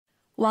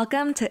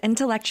Welcome to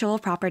Intellectual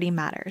Property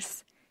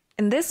Matters.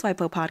 In this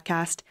WIPO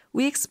podcast,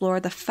 we explore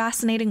the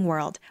fascinating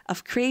world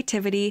of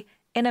creativity,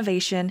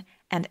 innovation,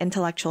 and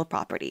intellectual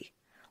property.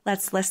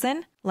 Let's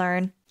listen,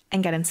 learn,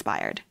 and get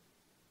inspired.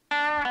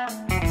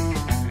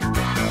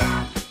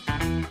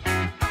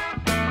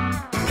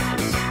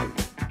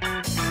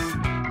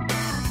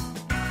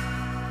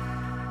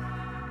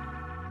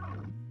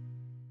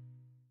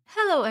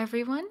 Hello,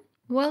 everyone.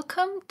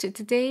 Welcome to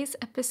today's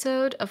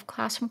episode of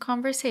Classroom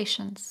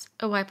Conversations,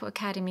 a WIPO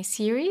Academy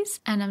series,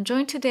 and I'm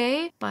joined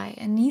today by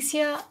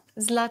Anisia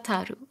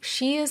Zlătaru.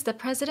 She is the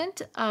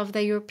president of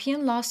the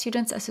European Law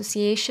Students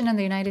Association in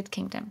the United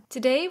Kingdom.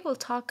 Today, we'll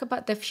talk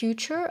about the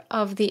future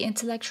of the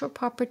intellectual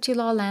property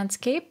law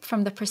landscape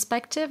from the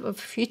perspective of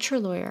a future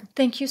lawyer.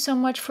 Thank you so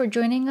much for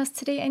joining us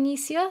today,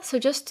 Anisia. So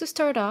just to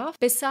start off,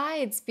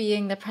 besides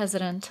being the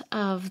president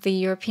of the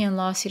European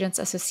Law Students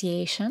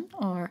Association,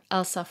 or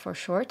ELSA for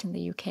short in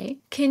the UK,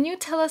 can you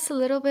tell us a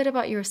little bit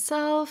about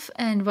yourself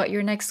and what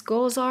your next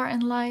goals are in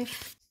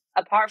life?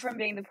 Apart from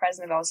being the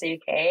president of ELSA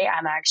UK,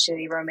 I'm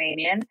actually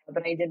Romanian,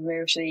 but I did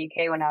move to the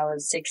UK when I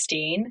was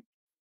 16.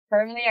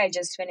 Currently, I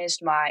just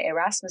finished my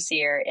Erasmus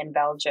year in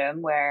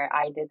Belgium, where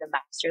I did the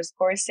master's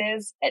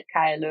courses at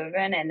KU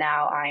Leuven, and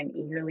now I'm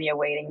eagerly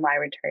awaiting my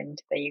return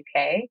to the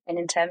UK. And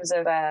in terms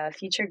of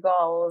future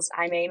goals,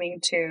 I'm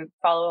aiming to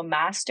follow a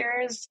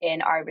master's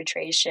in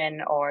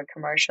arbitration or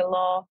commercial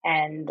law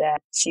and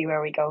see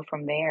where we go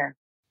from there.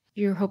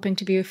 You're hoping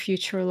to be a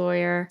future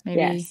lawyer, maybe?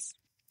 Yes.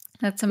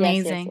 That's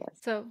amazing. Yes.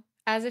 So,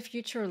 as a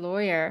future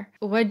lawyer,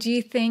 what do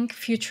you think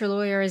future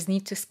lawyers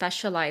need to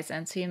specialize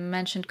in? So you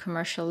mentioned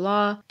commercial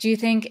law. Do you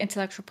think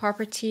intellectual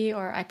property,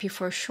 or IP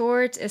for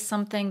short, is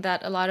something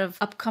that a lot of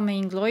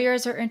upcoming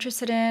lawyers are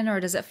interested in, or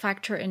does it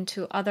factor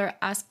into other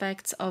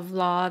aspects of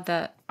law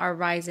that are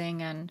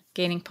rising and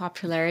gaining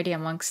popularity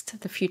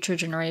amongst the future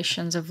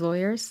generations of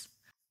lawyers?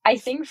 I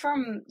think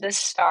from the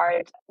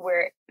start,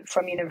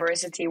 from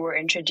university, we're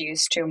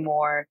introduced to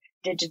more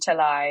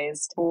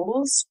digitalized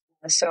tools.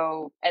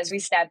 So as we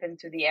step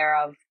into the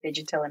era of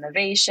digital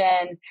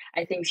innovation,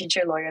 I think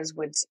future lawyers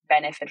would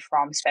benefit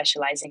from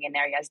specializing in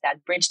areas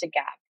that bridge the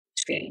gap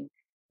between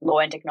law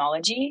and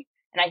technology.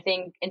 And I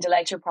think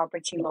intellectual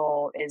property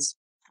law is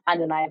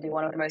undeniably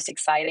one of the most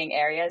exciting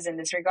areas in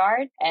this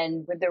regard.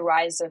 And with the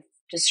rise of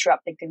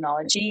disruptive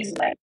technologies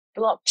like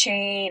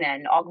blockchain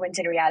and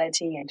augmented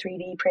reality and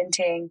 3D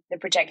printing, the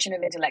protection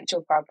of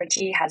intellectual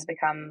property has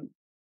become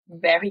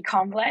very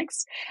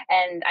complex.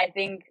 And I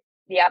think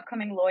the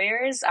upcoming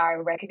lawyers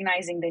are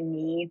recognizing the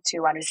need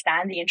to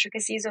understand the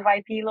intricacies of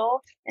IP law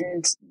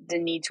and the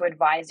need to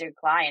advise their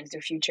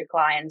future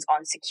clients,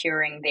 on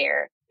securing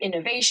their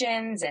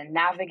innovations and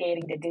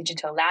navigating the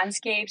digital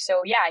landscape.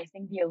 So yeah, I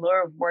think the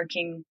allure of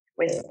working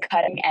with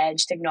cutting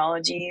edge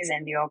technologies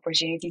and the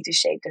opportunity to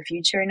shape the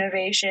future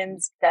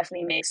innovations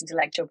definitely makes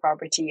intellectual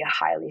property a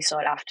highly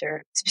sought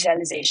after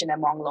specialization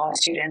among law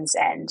students.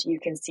 And you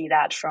can see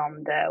that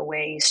from the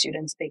way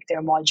students pick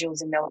their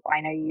modules in their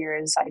final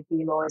years.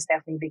 IP law is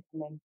definitely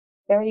becoming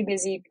very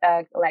busy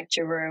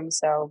lecture room.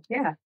 So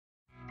yeah.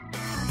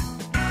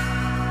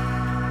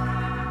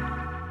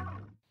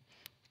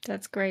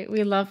 That's great.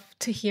 We love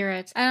to hear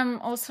it. And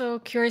I'm also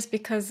curious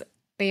because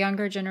the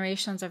younger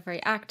generations are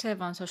very active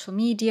on social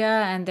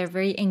media and they're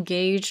very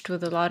engaged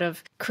with a lot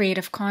of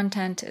creative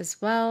content as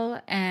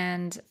well.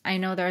 And I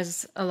know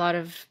there's a lot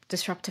of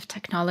disruptive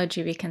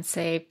technology, we can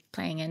say,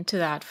 playing into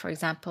that. For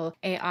example,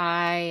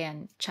 AI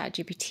and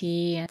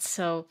ChatGPT. And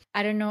so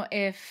I don't know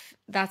if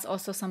that's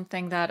also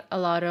something that a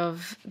lot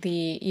of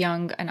the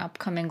young and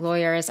upcoming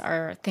lawyers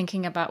are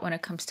thinking about when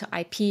it comes to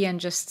IP and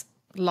just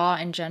law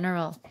in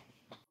general.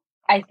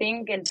 I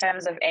think in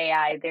terms of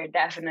AI, they're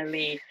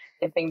definitely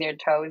dipping their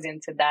toes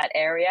into that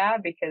area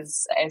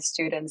because as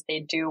students,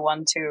 they do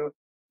want to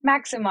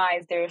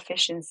maximize their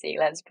efficiency,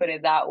 let's put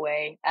it that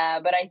way.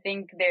 But I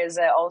think there's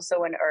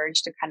also an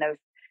urge to kind of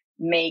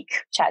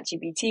make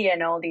ChatGPT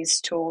and all these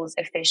tools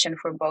efficient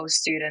for both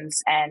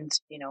students and,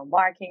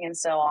 marking and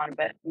so on.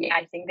 But yeah,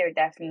 I think they're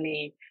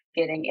definitely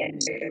getting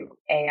into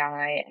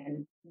AI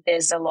and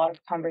there's a lot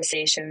of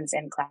conversations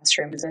in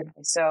classrooms.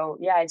 So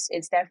yeah,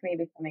 it's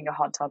definitely becoming a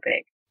hot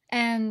topic.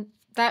 And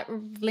that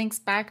links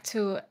back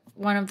to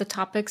one of the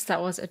topics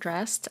that was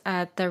addressed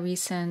at the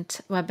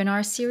recent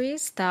webinar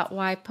series that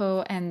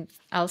WIPO and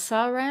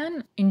ELSA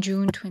ran in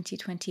June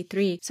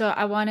 2023. So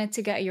I wanted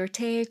to get your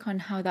take on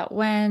how that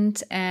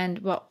went and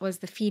what was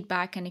the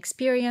feedback and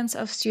experience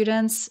of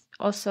students,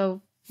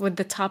 also with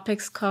the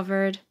topics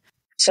covered.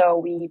 So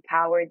we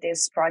powered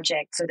this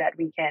project so that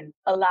we can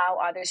allow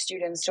other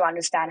students to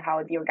understand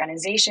how the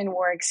organization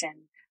works and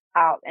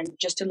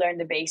just to learn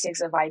the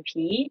basics of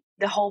IP.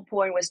 the whole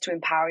point was to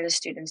empower the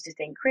students to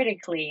think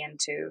critically and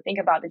to think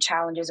about the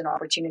challenges and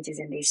opportunities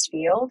in this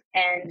field.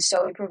 And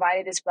so we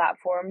provided this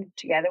platform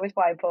together with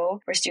WIPO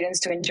for students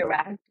to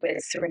interact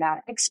with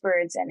renowned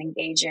experts and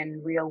engage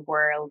in real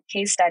world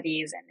case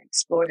studies and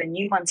explore the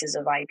nuances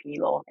of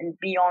IP law and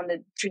beyond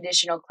the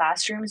traditional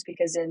classrooms,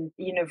 because in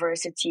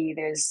university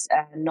there's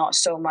not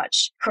so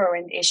much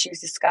current issues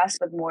discussed,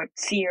 but more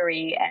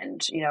theory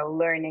and,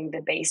 learning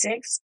the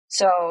basics.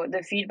 So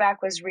the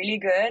feedback was really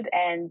good,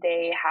 and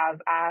they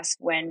have asked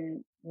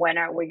when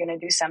are we going to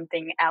do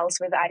something else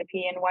with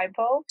IP and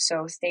WIPO.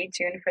 So stay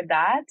tuned for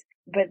that.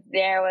 But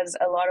there was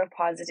a lot of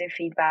positive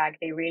feedback.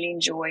 They really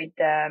enjoyed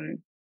the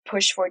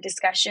push for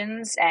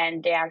discussions,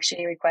 and they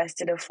actually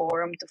requested a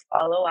forum to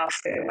follow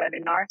after the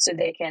webinar so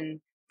they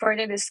can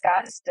further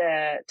discuss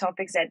the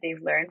topics that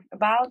they've learned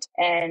about.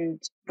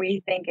 And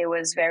we think it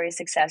was very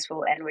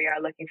successful, and we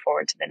are looking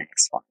forward to the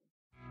next one.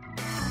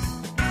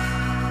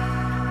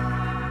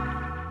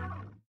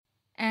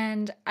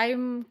 And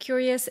I'm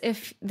curious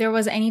if there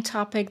was any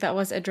topic that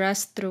was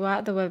addressed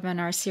throughout the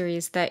webinar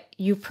series that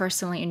you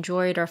personally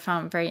enjoyed or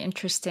found very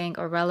interesting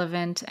or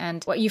relevant,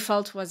 and what you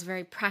felt was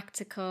very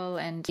practical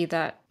and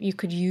that you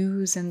could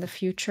use in the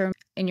future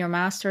in your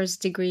master's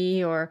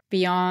degree or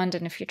beyond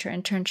in a future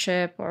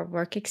internship or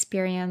work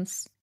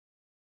experience.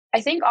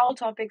 I think all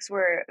topics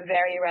were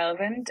very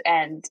relevant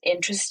and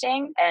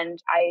interesting, and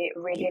I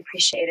really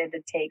appreciated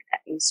the take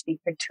that each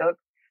speaker took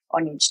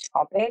on each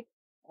topic.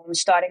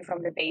 Starting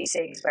from the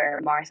basics, where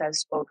Martha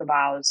spoke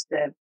about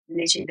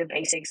literally the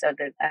basics of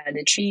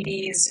the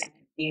treaties,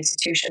 the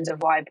institutions of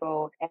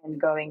WIPO, and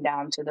going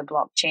down to the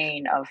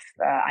blockchain of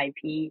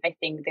IP. I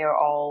think they're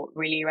all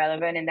really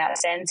relevant in that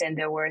sense. And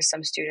there were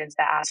some students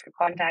that asked for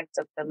contacts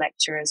of the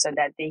lecturers so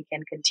that they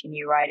can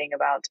continue writing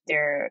about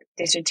their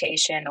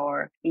dissertation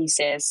or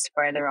thesis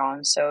further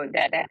on. So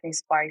that definitely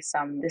sparked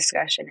some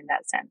discussion in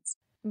that sense.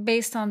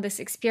 Based on this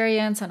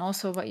experience and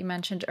also what you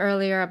mentioned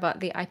earlier about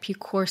the IP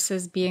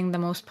courses being the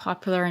most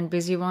popular and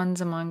busy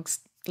ones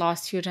amongst law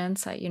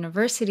students at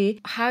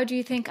university, how do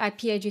you think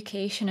IP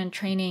education and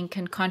training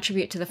can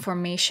contribute to the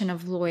formation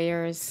of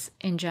lawyers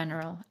in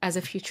general as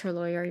a future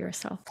lawyer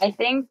yourself? I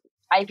think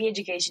IP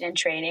education and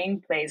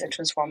training plays a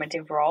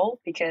transformative role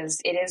because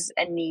it is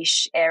a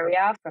niche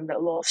area from the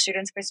law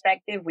student's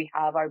perspective. We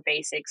have our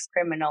basics,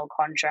 criminal,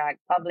 contract,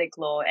 public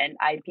law, and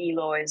IP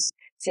law is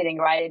sitting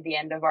right at the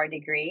end of our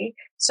degree.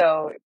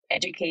 So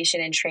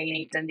education and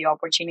training and the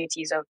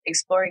opportunities of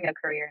exploring a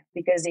career,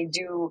 because they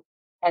do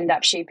end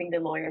up shaping the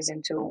lawyers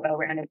into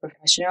well-rounded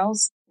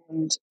professionals.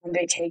 And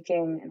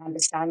undertaking and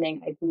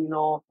understanding IP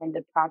law and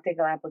the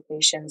practical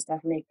applications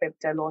definitely equip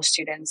the law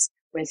students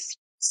with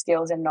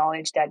skills and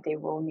knowledge that they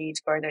will need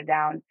further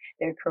down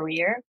their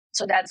career.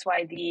 So that's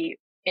why the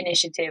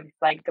initiative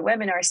like the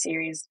webinar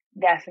series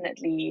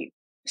definitely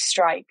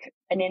strike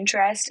an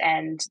interest,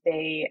 and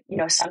they,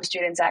 some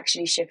students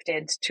actually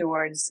shifted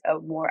towards a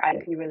more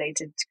IP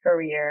related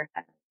career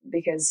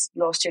because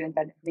law students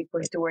are definitely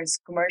pushed towards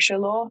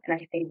commercial law. And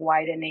I think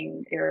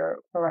widening their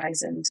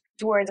horizons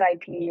towards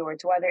IP or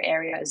to other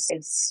areas,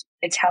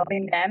 it's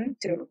helping them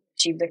to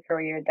achieve the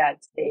career that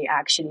they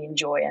actually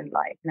enjoy and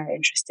like and are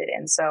interested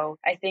in. So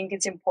I think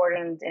it's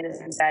important in the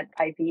sense that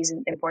IP is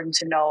important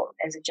to know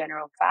as a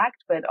general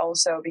fact, but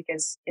also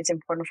because it's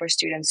important for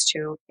students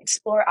to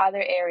explore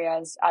other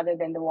areas other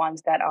than the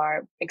ones that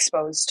are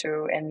exposed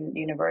to in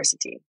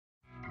university.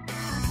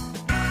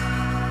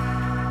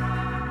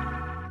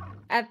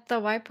 At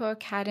the WIPO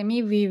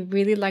Academy, we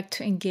really like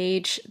to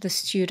engage the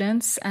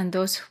students and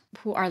those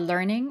who are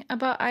learning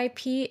about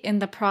IP in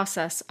the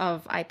process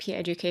of IP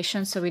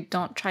education. So we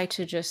don't try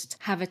to just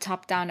have a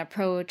top-down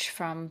approach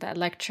from the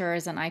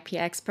lecturers and IP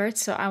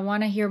experts. So I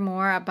want to hear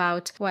more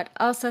about what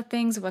ELSA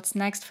thinks, what's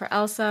next for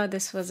ELSA.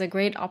 This was a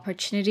great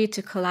opportunity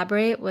to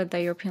collaborate with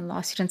the European Law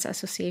Students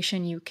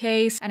Association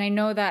UK. And I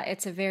know that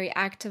it's a very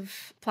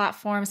active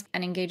platform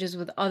and engages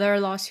with other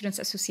law students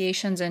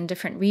associations in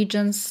different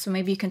regions. So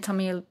maybe you can tell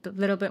me a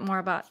little bit more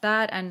about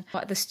that and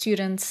what the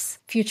students,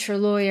 future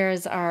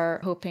lawyers,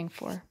 are hoping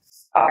for.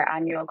 Our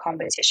annual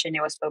competition,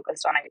 it was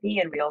focused on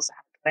IP, and we also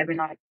have the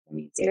webinar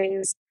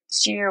series.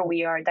 This year,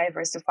 we are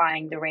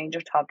diversifying the range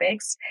of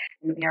topics,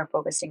 and we are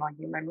focusing on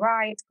human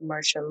rights,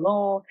 commercial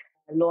law,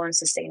 law and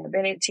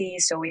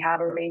sustainability. So we have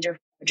a range of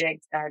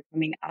projects that are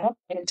coming up.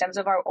 And in terms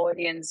of our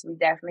audience, we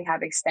definitely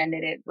have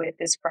extended it with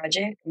this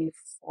project. We have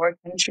 4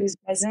 countries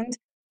present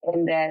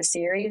in the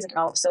series, and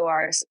also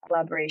our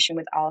collaboration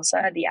with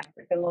ELSA, the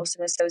African Law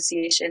Students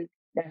Association,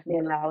 definitely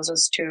allows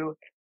us to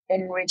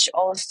enrich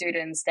all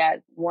students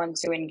that want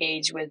to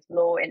engage with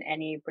law in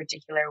any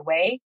particular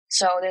way.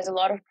 So there's a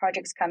lot of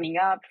projects coming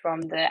up,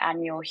 from the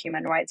annual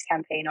human rights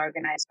campaign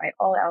organized by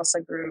all ELSA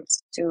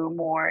groups to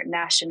more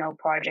national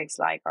projects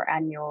like our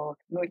annual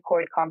moot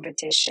court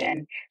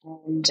competition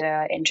and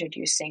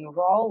introducing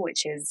RAW,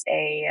 which is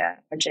a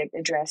project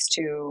addressed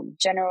to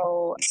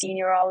general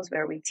senior roles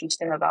where we teach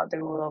them about the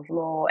rule of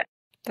law.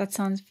 That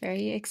sounds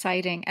very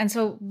exciting. And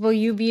so will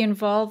you be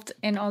involved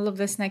in all of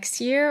this next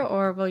year,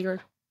 or will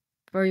your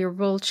or your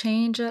role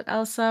change at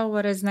ELSA?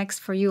 What is next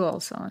for you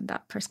also in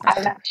that I've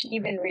perspective? actually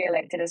been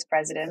re-elected as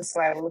president,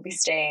 so I will be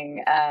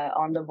staying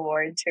on the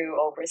board to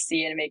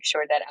oversee and make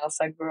sure that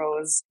ELSA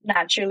grows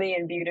naturally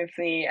and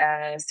beautifully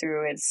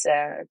through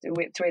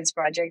its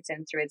projects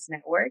and through its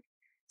network.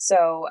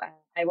 So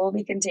I will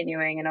be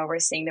continuing and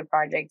overseeing the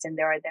project, and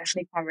there are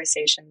definitely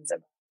conversations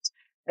about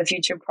a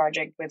future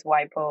project with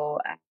WIPO.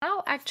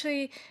 How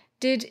actually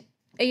did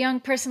a young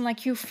person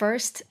like you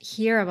first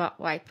hear about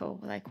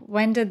WIPO? Like,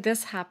 when did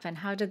this happen?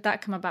 How did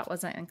that come about?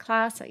 Was it in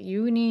class, at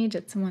uni?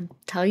 Did someone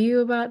tell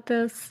you about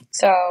this?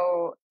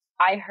 So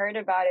I heard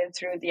about it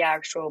through the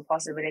actual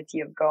possibility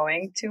of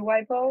going to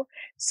WIPO.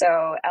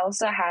 So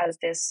ELSA has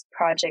this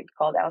project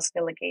called ELSA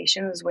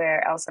Delegations,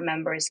 where ELSA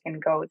members can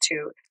go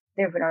to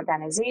different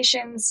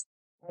organizations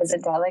as a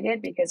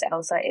delegate, because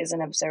ELSA is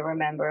an observer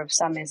member of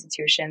some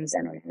institutions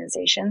and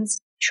organizations.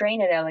 Train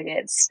the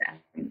delegates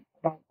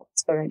about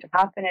what's going to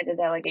happen at the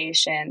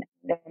delegation.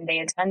 Then they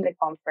attend the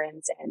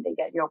conference and they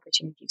get the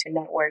opportunity to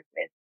network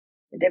with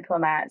the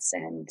diplomats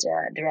and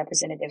the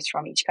representatives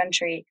from each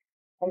country.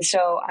 And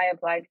so I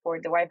applied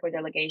for the WIPO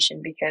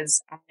delegation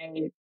because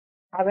I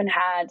haven't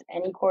had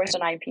any course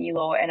on IP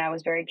law, and I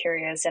was very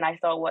curious, and I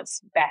thought,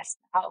 what's best?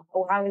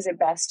 How is it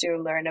best to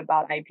learn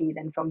about IP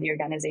than from the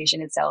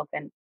organization itself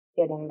and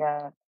getting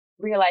a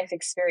real life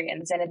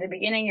experience? And at the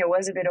beginning, it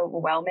was a bit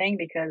overwhelming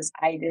because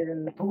I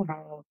didn't know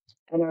how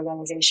an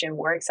organization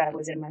works. I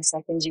was in my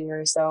second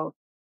year, so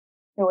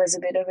it was a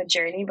bit of a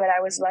journey, but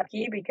I was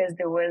lucky because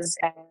there was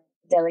a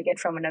delegate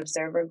from an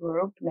observer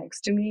group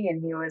next to me,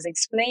 and he was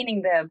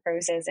explaining the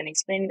process and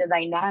explaining the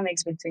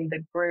dynamics between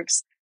the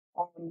groups.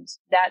 And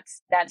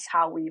that's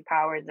how we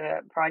power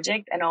the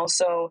project. And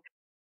also,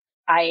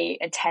 I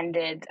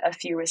attended a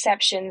few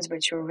receptions,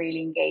 which were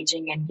really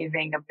engaging and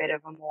giving a bit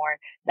of a more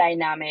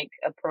dynamic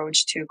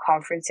approach to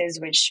conferences,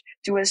 which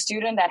to a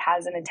student that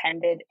hasn't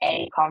attended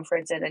any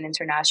conference at an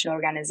international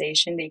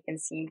organization, they can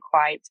seem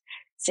quite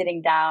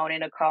sitting down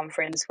in a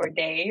conference for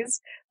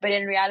days. But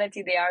in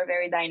reality, they are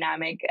very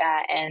dynamic,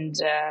 and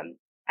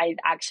I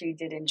actually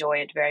did enjoy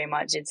it very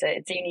much. It's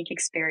a unique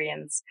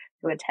experience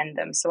to attend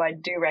them. So I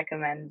do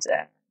recommend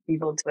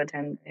people to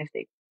attend if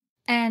they.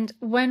 And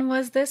when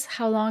was this?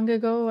 How long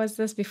ago was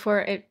this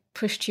before it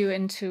pushed you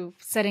into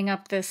setting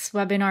up this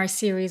webinar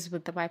series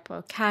with the WIPO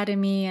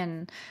Academy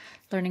and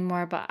learning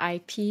more about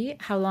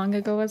IP? How long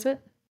ago was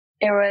it?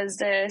 It was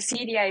the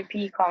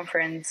CDIP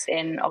conference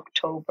in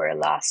October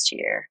last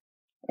year,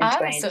 in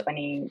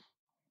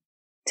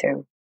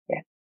 2022.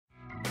 Yeah.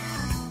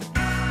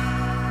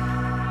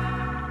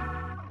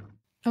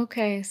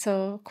 Okay,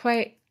 so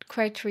quite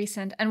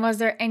recent. And was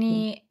there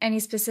any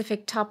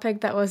specific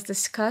topic that was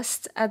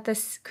discussed at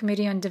this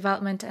Committee on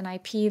Development and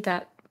IP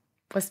that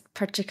was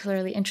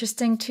particularly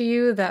interesting to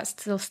you, that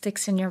still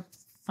sticks in your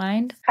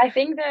mind? I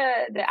think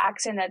the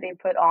accent that they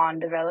put on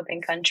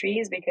developing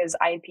countries, because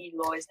IP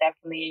law is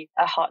definitely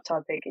a hot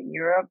topic in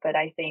Europe, but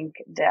I think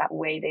the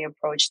way they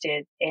approached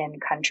it in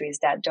countries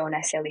that don't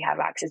necessarily have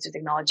access to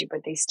technology,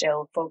 but they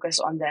still focus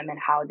on them and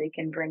how they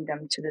can bring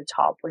them to the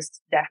top, was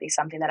definitely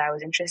something that I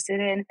was interested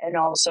in. And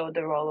also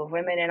the role of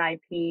women in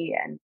IP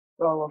and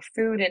role of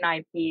food in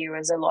IP.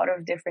 Was a lot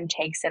of different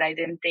takes that I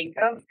didn't think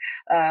of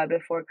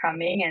before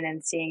coming, and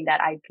then seeing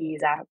that IP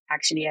is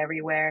actually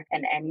everywhere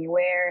and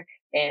anywhere.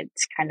 It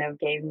kind of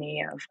gave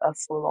me a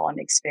full-on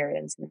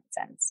experience in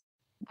that sense.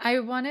 I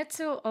wanted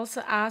to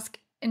also ask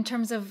in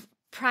terms of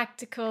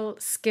practical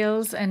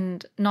skills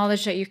and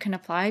knowledge that you can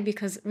apply,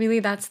 because really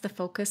that's the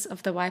focus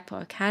of the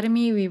WIPO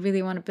Academy. We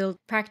really want to build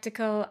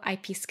practical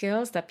IP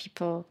skills that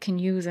people can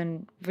use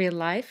in real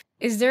life.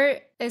 Is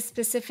there a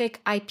specific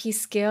IP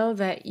skill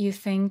that you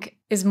think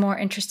is more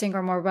interesting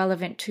or more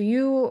relevant to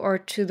you or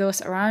to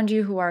those around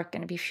you who are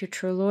going to be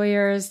future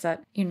lawyers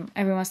that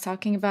everyone's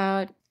talking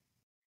about?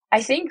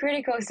 I think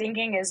critical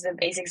thinking is the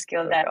basic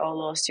skill that all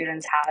law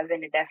students have,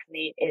 and it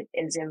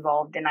is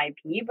involved in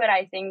IP. But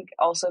I think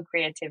also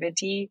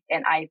creativity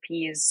in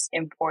IP is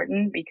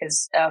important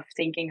because of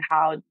thinking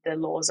how the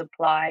laws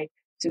apply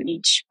to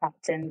each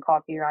patent,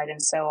 copyright, and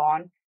so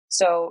on.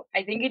 So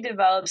I think it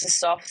develops the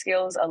soft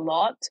skills a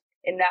lot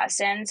in that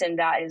sense, and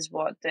that is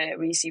what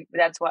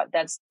that's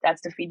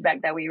the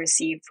feedback that we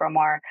receive from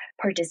our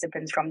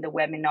participants from the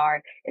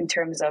webinar, in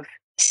terms of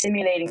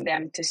stimulating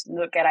them to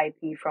look at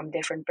IP from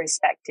different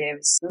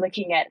perspectives.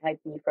 Looking at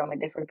IP from a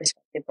different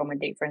perspective, from a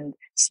different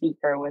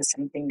speaker, was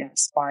something that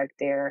sparked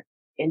their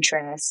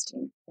interest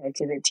and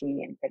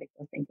creativity and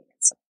critical thinking and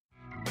so on.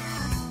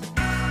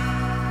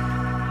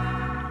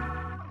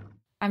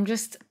 I'm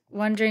just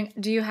wondering,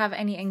 do you have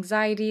any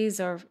anxieties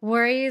or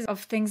worries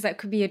of things that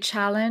could be a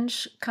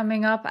challenge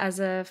coming up as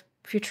a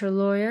future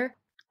lawyer?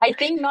 I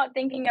think not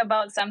thinking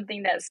about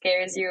something that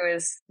scares you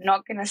is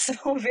not going to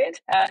solve it.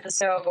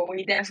 So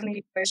we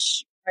definitely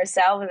push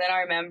ourselves and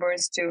our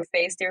members to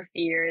face their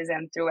fears,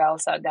 and through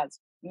ELSA, that's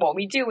what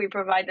we do. We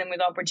provide them with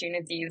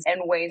opportunities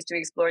and ways to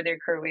explore their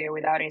career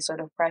without any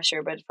sort of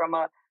pressure. But from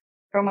a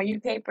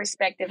UK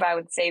perspective, I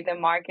would say the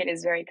market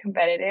is very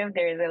competitive.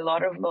 There's a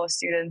lot of law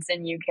students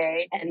in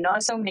UK and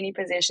not so many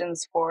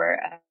positions for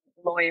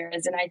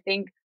lawyers. And I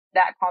think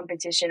that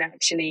competition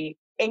actually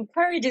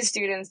encourages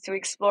students to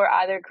explore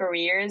other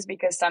careers,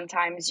 because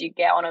sometimes you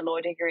get on a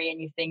law degree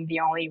and you think the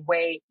only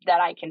way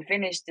that I can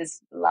finish this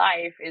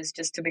life is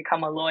just to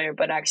become a lawyer.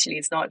 But actually,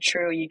 it's not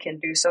true. You can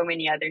do so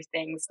many other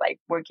things like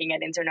working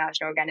at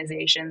international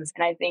organizations.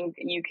 And I think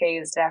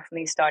UK is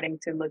definitely starting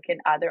to look at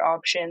other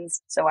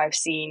options. So I've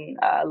seen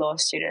law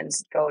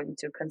students go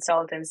into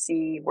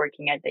consultancy,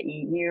 working at the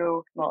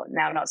EU. Well,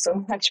 now not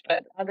so much,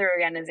 but other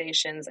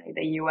organizations like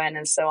the UN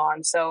and so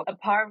on. So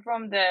apart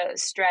from the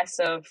stress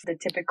of the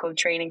typical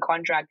training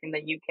contract in the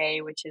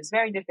UK, which is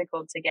very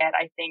difficult to get,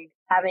 I think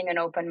having an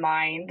open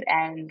mind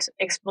and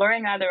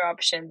exploring other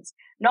options,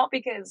 not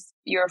because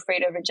you're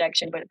afraid of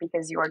rejection, but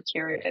because you are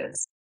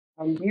curious,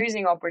 and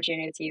using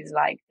opportunities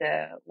like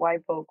the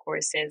WIPO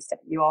courses that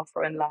you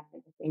offer online,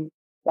 I think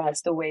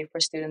that's the way for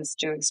students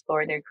to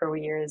explore their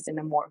careers in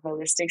a more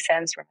holistic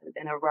sense rather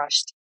than a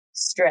rushed,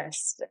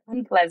 stressed,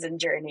 unpleasant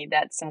journey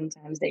that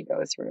sometimes they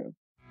go through.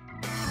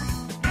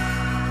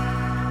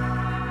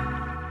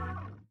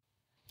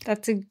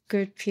 That's a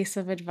good piece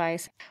of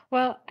advice.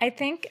 Well, I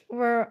think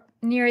we're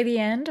near the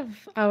end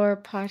of our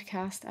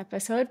podcast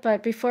episode,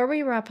 but before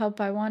we wrap up,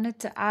 I wanted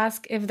to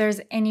ask if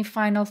there's any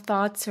final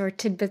thoughts or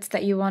tidbits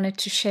that you wanted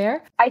to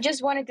share. I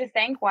just wanted to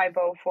thank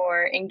WIPO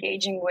for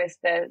engaging with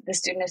the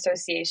Student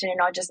Association, and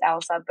not just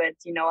ELSA, but,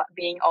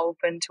 being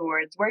open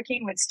towards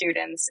working with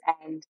students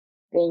and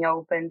being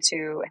open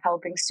to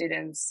helping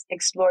students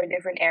explore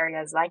different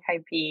areas like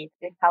IP.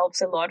 It helps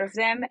a lot of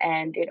them,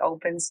 and it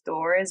opens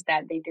doors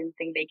that they didn't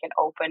think they can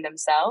open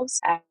themselves.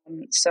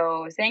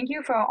 So thank you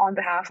on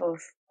behalf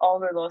of all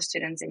the law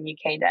students in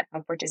UK that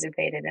have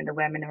participated in the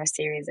webinar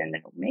series and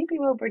that maybe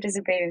will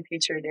participate in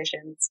future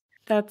editions.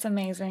 That's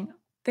amazing.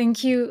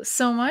 Thank you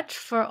so much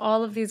for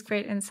all of these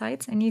great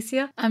insights,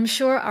 Anisia. I'm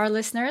sure our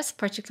listeners,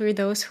 particularly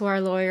those who are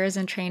lawyers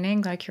in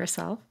training like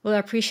yourself, will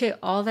appreciate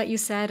all that you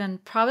said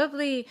and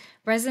probably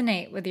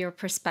resonate with your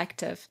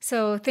perspective.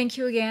 So thank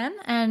you again.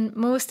 And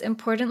most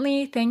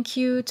importantly, thank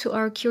you to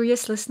our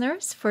curious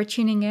listeners for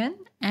tuning in.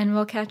 And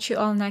we'll catch you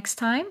all next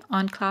time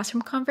on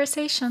Classroom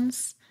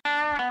Conversations.